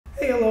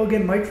Hey, hello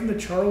again, Mike from the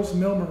Charles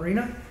Mill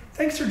Marina.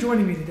 Thanks for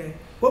joining me today.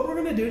 What we're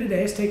going to do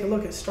today is take a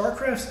look at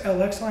Starcraft's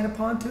LX line of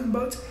pontoon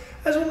boats,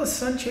 as well as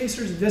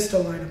SunChaser's Vista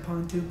line of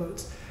pontoon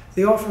boats.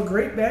 They offer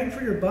great bang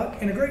for your buck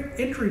and a great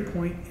entry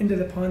point into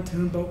the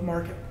pontoon boat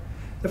market.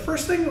 The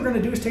first thing we're going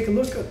to do is take a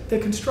look at the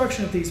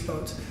construction of these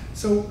boats.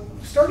 So,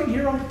 starting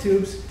here on the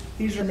tubes,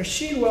 these are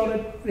machine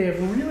welded. They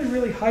have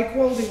really high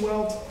quality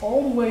welds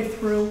all the way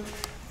through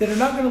that are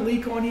not going to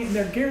leak on you, and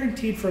they're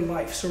guaranteed for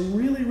life, so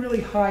really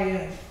high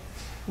end.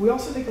 We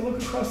also take a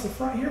look across the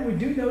front here. We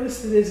do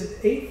notice that it is an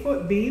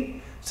 8-foot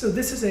beam, so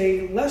this is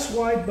a less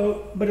wide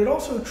boat, but it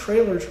also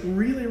trailers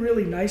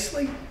really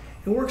nicely.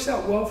 It works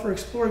out well for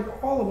exploring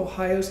all of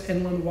Ohio's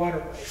inland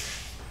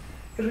waterways.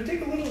 As we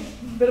take a little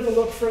bit of a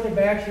look further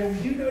back here,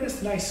 we do notice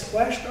the nice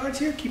splash guards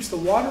here. Keeps the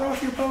water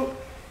off your boat,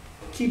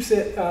 keeps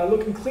it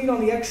looking clean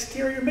on the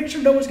exterior. Make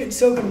sure no one's getting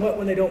soaking wet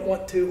when they don't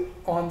want to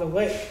on the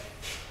lake.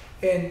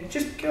 And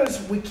just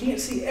because we can't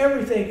see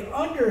everything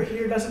under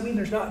here doesn't mean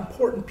there's not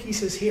important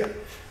pieces here.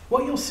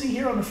 What you'll see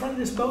here on the front of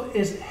this boat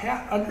is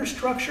hat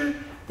understructure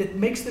that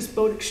makes this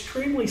boat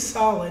extremely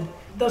solid,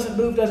 doesn't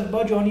move, doesn't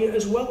budge on you,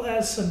 as well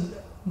as some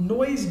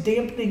noise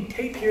dampening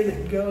tape here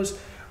that goes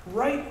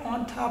right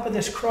on top of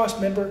this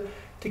cross member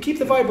to keep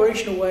the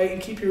vibration away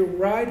and keep your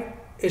ride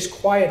as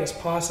quiet as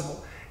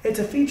possible. It's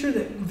a feature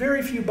that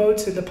very few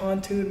boats in the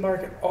pontoon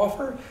market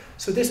offer,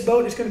 so this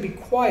boat is going to be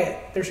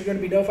quiet. There's going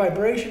to be no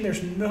vibration,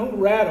 there's no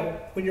rattle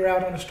when you're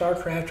out on a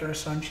Starcraft or a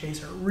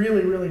SunChaser.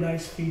 Really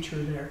nice feature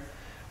there.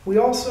 We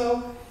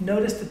also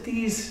noticed that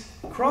these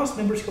cross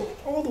members go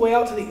all the way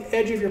out to the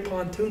edge of your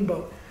pontoon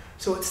boat.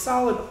 So it's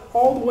solid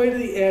all the way to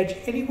the edge.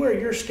 Anywhere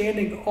you're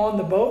standing on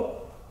the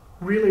boat,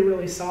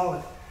 really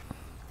solid.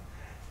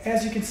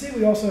 As you can see,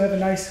 we also have a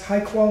nice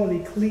high quality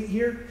cleat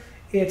here.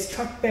 It's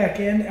tucked back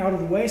in out of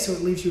the way, so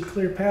it leaves you a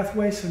clear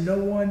pathway so no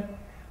one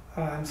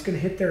is going to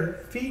hit their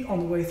feet on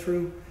the way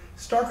through.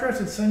 Starcraft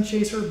and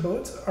SunChaser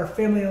boats are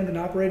family owned and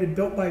operated,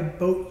 built by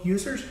boat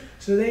users,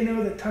 so they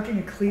know that tucking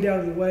a cleat out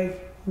of the way,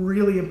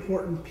 really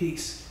important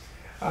piece.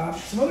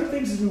 Some other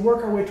things as we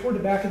work our way toward the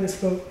back of this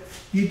boat,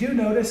 you do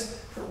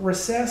notice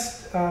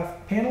recessed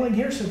paneling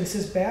here, so this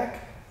is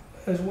back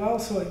as well,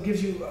 so it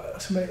gives you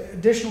some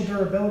additional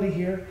durability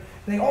here.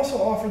 And they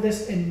also offer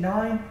this in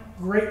 9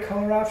 great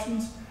color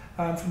options.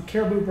 From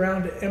caribou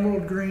brown to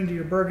emerald green to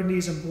your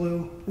burgundies and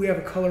blue, we have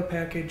a color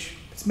package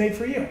that's made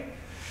for you.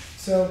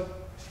 So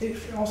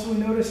also we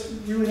notice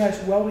really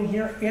nice welding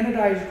here,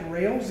 anodized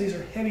rails. These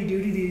are heavy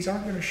duty. These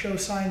aren't going to show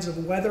signs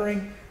of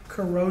weathering,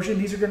 corrosion.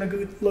 These are going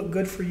to look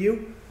good for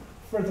you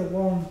for the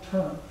long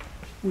term.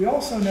 We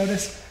also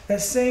notice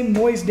that same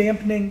noise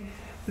dampening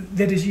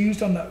that is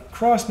used on the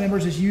cross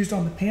members is used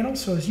on the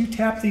panels. So as you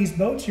tap these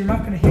boats, you're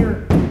not going to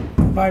hear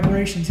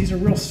vibrations. These are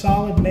real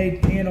solid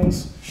made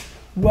panels,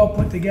 well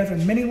put together.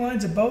 Many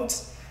lines of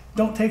boats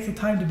don't take the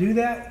time to do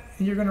that,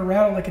 and you're going to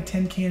rattle like a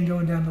tin can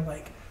going down the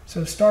lake.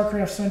 So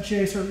Starcraft,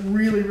 SunChaser,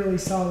 really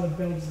solid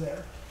builds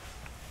there.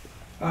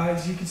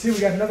 As you can see, we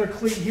got another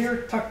cleat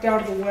here, tucked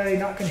out of the way,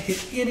 not going to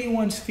hit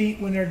anyone's feet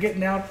when they're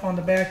getting out on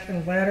the back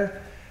and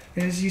ladder.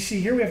 And as you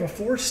see here, we have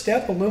a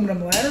 4-step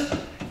aluminum ladder.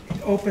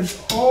 It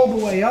opens all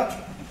the way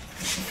up.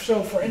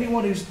 So for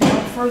anyone who's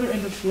down further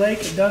into the lake,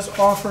 it does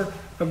offer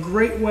a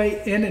great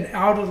way in and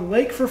out of the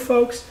lake for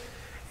folks.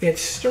 It's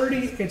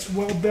sturdy, it's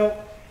well built,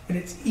 and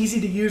it's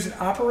easy to use and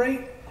operate.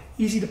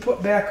 Easy to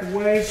put back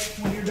away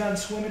when you're done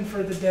swimming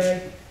for the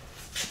day.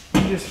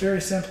 You just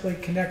very simply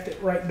connect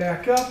it right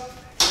back up,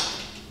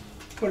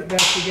 put it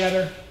back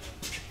together,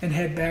 and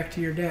head back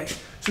to your day.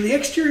 So the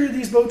exterior of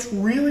these boats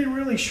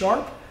really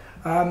sharp.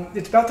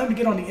 It's about time to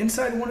get on the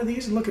inside of one of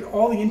these and look at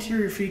all the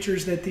interior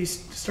features that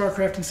these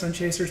Starcraft and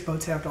SunChaser's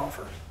boats have to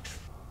offer.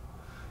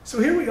 So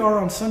here we are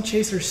on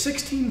SunChaser's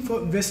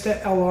 16-foot Vista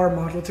LR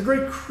model. It's a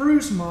great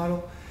cruise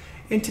model.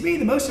 And to me,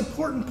 the most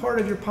important part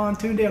of your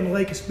pontoon day on the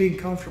lake is being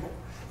comfortable.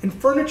 And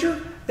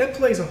furniture, that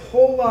plays a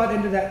whole lot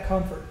into that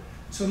comfort.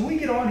 So when we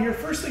get on here,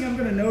 first thing I'm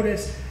going to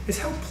notice is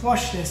how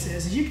plush this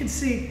is. As you can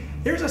see,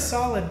 there's a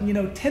solid,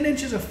 10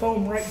 inches of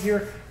foam right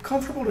here,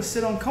 comfortable to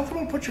sit on,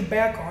 comfortable to put your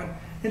back on,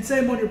 and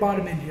same on your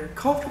bottom end here.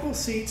 Comfortable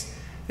seats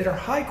that are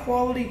high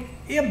quality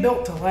and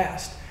built to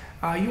last.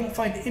 You won't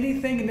find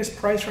anything in this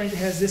price range that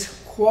has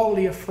this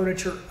quality of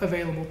furniture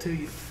available to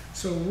you.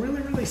 So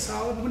really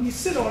solid. When you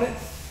sit on it,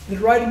 the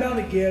right amount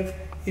of give,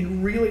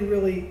 and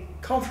really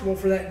comfortable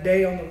for that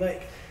day on the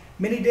lake.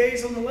 Many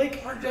days on the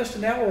lake aren't just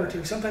an hour or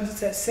two. Sometimes it's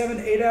that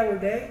 7-8 hour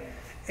day,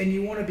 and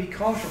you want to be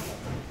comfortable.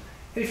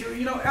 And if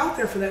you're out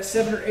there for that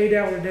 7 or 8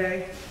 hour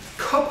day,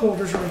 cup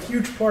holders are a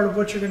huge part of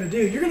what you're going to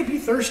do. You're going to be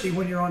thirsty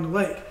when you're on the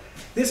lake.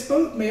 This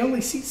boat may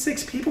only seat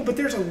 6 people, but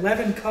there's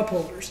 11 cup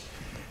holders.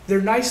 They're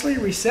nicely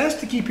recessed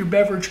to keep your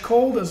beverage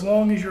cold as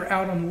long as you're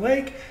out on the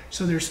lake.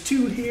 So there's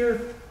 2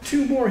 here,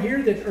 2 more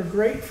here that are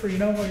great for,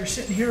 while you're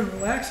sitting here and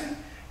relaxing.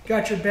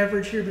 Got your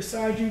beverage here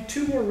beside you.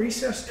 2 more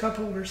recessed cup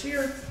holders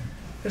here,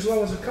 as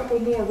well as a couple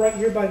more right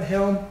here by the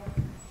helm.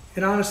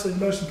 And honestly, the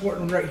most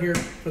important one right here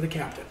for the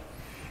captain.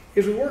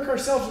 As we work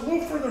ourselves a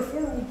little further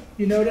forward,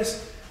 you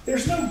notice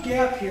there's no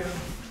gap here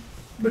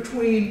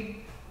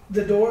between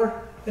the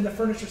door in the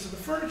furniture. So the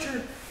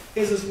furniture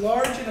is as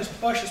large and as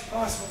plush as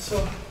possible.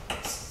 So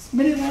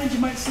many lines you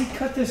might see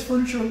cut this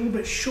furniture a little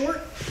bit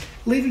short,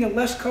 leaving a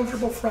less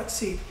comfortable front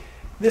seat.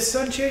 This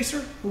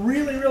SunChaser,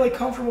 really, really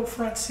comfortable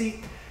front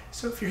seat.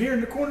 So if you're here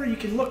in the corner, you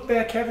can look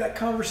back, have that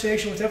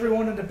conversation with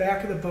everyone in the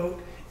back of the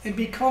boat, and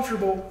be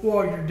comfortable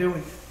while you're doing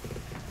it.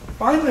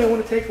 Finally, I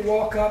want to take a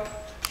walk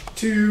up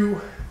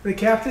to the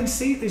captain's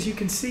seat. As you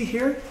can see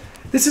here,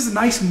 this is a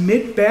nice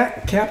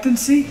mid-back captain's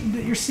seat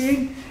that you're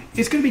seeing.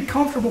 It's going to be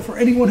comfortable for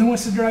anyone who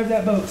wants to drive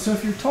that boat. So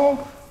if you're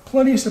tall,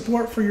 plenty of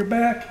support for your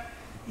back,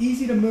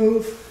 easy to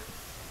move.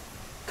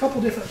 A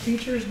couple different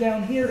features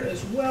down here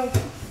as well.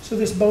 So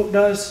this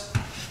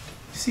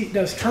seat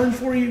does turn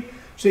for you.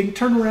 So you can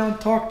turn around,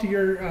 talk to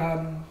your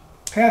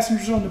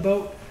passengers on the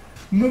boat,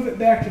 move it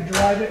back to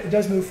drive it. It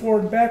does move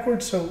forward and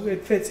backwards, so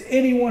it fits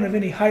anyone of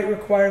any height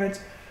requirements.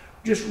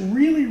 Just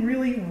really,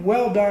 really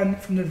well done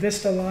from the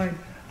Vista line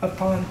of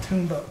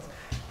pontoon boats.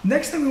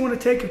 Next thing we want to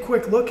take a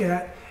quick look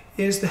at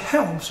is the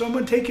helm. So I'm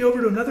going to take you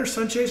over to another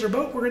SunChaser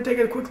boat. We're going to take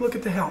a quick look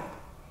at the helm.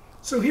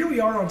 So here we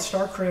are on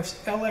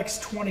Starcraft's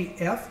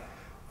LX20F,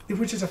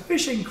 which is a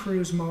fishing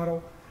cruise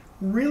model.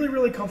 Really,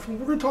 really comfortable.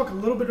 We're going to talk a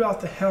little bit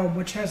about the helm,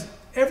 which has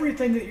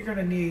everything that you're going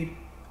to need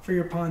for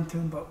your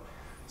pontoon boat.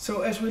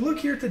 So as we look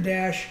here at the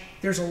dash,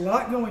 there's a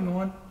lot going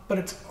on, but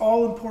it's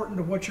all important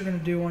to what you're going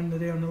to do on the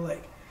day on the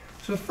lake.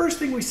 So the first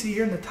thing we see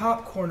here in the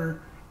top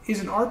corner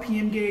is an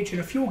RPM gauge and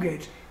a fuel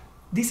gauge.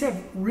 These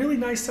have really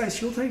nice sized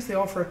fuel tanks. They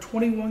offer a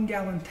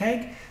 21-gallon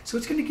tank, so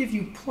it's going to give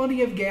you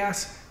plenty of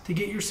gas to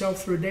get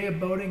yourself through a day of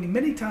boating, and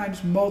many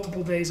times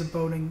multiple days of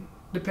boating,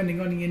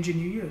 depending on the engine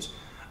you use.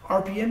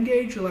 RPM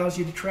gauge allows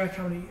you to track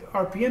how many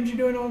RPMs you're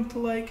doing on the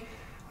lake.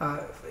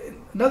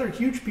 Another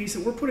huge piece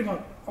that we're putting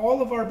on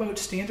all of our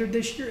boats standard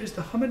this year is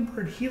the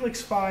Humminbird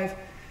Helix 5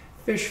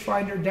 Fish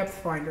Finder Depth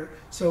Finder.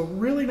 So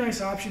really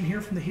nice option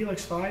here from the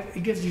Helix 5.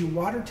 It gives you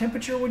water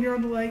temperature when you're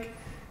on the lake,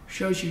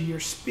 shows you your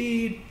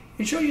speed,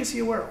 and shows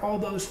you where all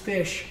those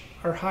fish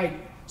are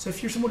hiding. So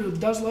if you're someone who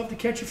does love to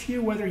catch a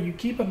few, whether you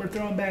keep them or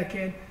throw them back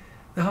in,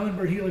 the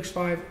Humminbird Helix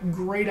 5,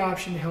 great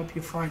option to help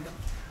you find them.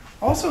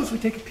 Also, as we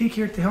take a peek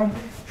here at the helm,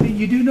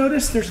 you do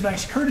notice there's a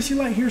nice courtesy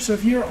light here. So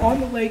if you're on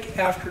the lake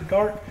after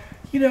dark,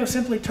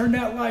 simply turn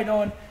that light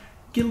on,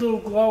 get a little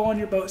glow on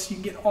your boat so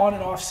you can get on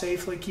and off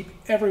safely, keep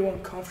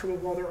everyone comfortable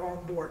while they're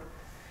on board.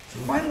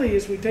 Finally,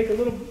 as we take a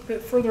little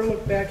bit further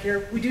look back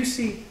here, we do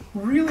see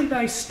really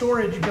nice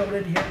storage built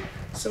in here.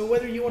 So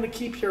whether you want to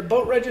keep your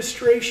boat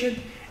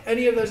registration,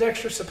 any of those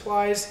extra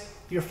supplies,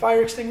 your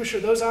fire extinguisher,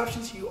 those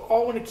options, you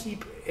all want to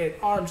keep at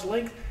arm's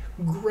length.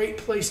 Great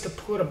place to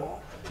put them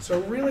all.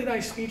 So really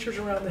nice features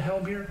around the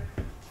helm here.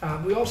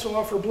 We also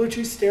offer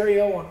Bluetooth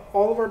stereo on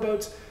all of our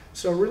boats.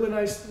 So really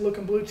nice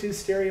looking Bluetooth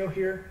stereo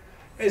here,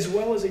 as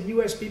well as a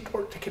USB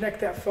port to connect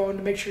that phone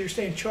to make sure you're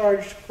staying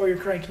charged while you're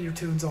cranking your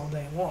tunes all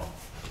day long.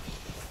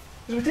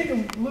 As we take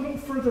a little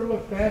further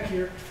look back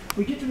here,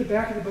 we get to the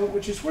back of the boat,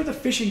 which is where the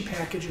fishing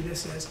package of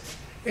this is.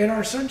 In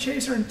our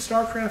SunChaser and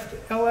Starcraft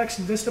LX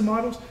and Vista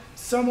models,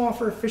 some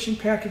offer a fishing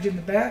package in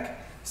the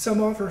back,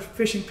 some offer a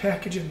fishing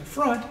package in the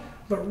front,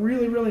 but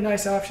really, really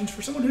nice options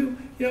for someone who,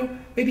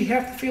 maybe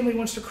half the family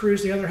wants to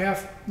cruise, the other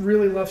half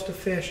really loves to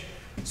fish.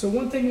 So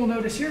one thing you'll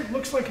notice here, it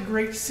looks like a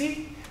great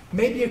seat,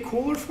 maybe a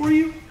cooler for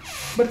you,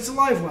 but it's a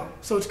live well.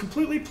 So it's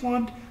completely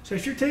plumbed. So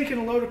if you're taking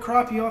a load of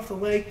crappie off the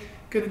lake,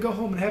 going to go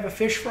home and have a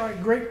fish fry,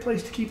 great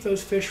place to keep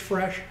those fish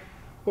fresh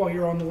while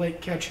you're on the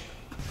lake catching.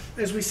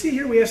 As we see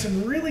here, we have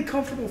some really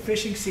comfortable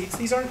fishing seats.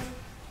 These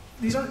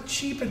aren't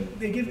cheap, and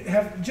they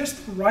have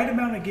just the right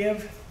amount of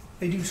give.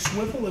 They do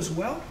swivel as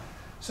well.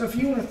 So if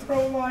you want to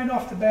throw a line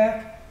off the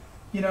back,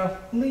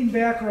 lean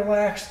back,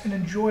 relax, and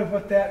enjoy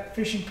what that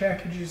fishing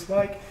package is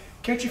like.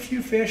 Catch a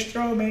few fish,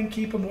 throw them in,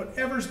 keep them,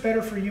 whatever's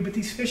better for you. But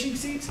these fishing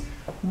seats,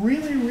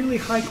 really, really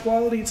high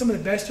quality, and some of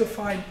the best you'll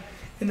find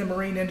in the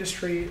marine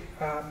industry.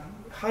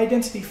 High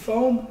density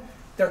foam,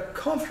 they're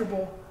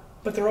comfortable,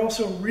 but they're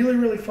also really,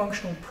 really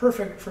functional,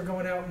 perfect for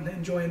going out and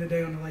enjoying the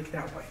day on the lake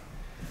that way.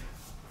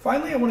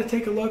 Finally, I want to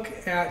take a look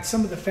at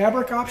some of the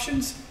fabric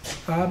options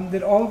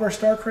that all of our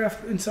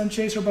Starcraft and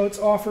SunChaser boats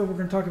offer. We're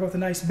going to talk about the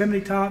nice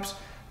bimini tops,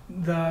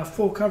 the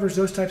full covers,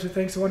 those types of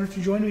things. So why don't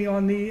you join me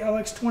on the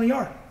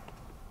LX20R.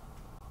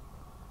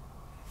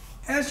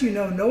 As you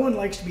know, no one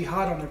likes to be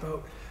hot on their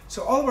boat.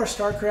 So all of our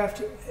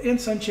Starcraft and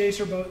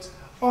SunChaser boats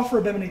offer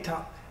a bimini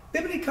top.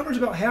 Bimini covers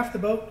about half the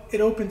boat.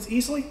 It opens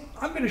easily.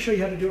 I'm going to show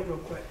you how to do it real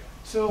quick.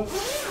 So a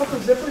couple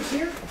of zippers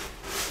here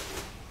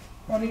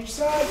on each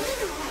side.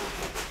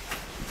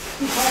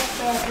 Pop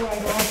back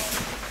right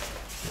off.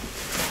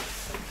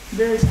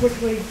 Very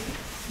quickly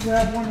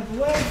grab one of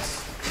the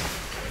legs,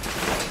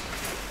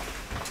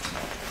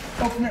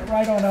 open it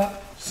right on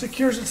up,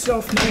 secures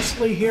itself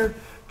nicely here,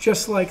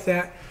 just like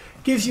that.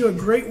 Gives you a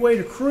great way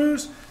to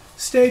cruise,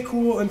 stay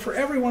cool, and for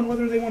everyone,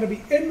 whether they want to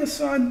be in the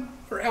sun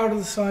or out of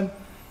the sun,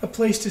 a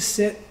place to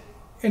sit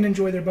and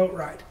enjoy their boat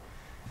ride.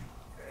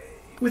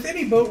 With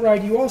any boat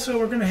ride, you also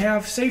are going to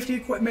have safety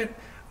equipment,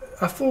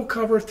 a full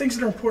cover, things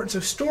that are important.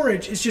 So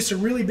storage is just a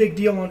really big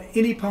deal on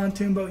any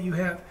pontoon boat you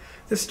have.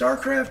 The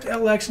Starcraft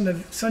LX and the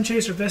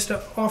SunChaser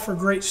Vista offer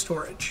great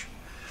storage.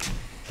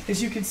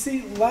 As you can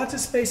see, lots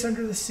of space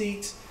under the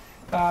seats,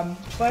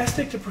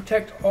 plastic to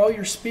protect all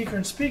your speaker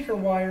and speaker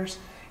wires,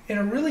 and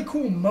a really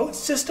cool moat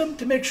system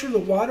to make sure the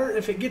water,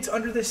 if it gets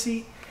under the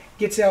seat,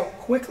 gets out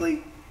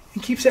quickly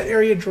and keeps that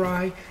area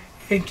dry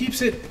and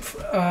keeps it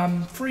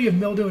free of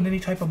mildew and any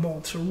type of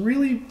mold. So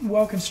really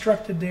well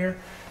constructed there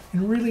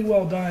and really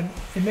well done.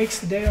 It makes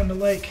the day on the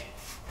lake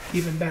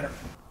even better.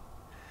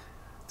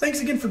 Thanks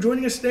again for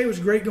joining us today. It was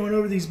great going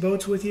over these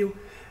boats with you.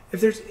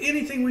 If there's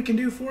anything we can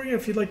do for you,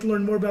 if you'd like to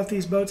learn more about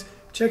these boats,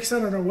 check us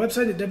out on our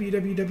website at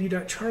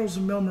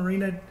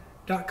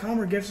www.charlesandmillmarina.com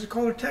or give us a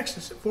call or text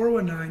us at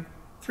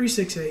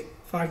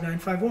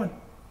 419-368-5951.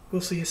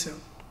 We'll see you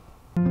soon.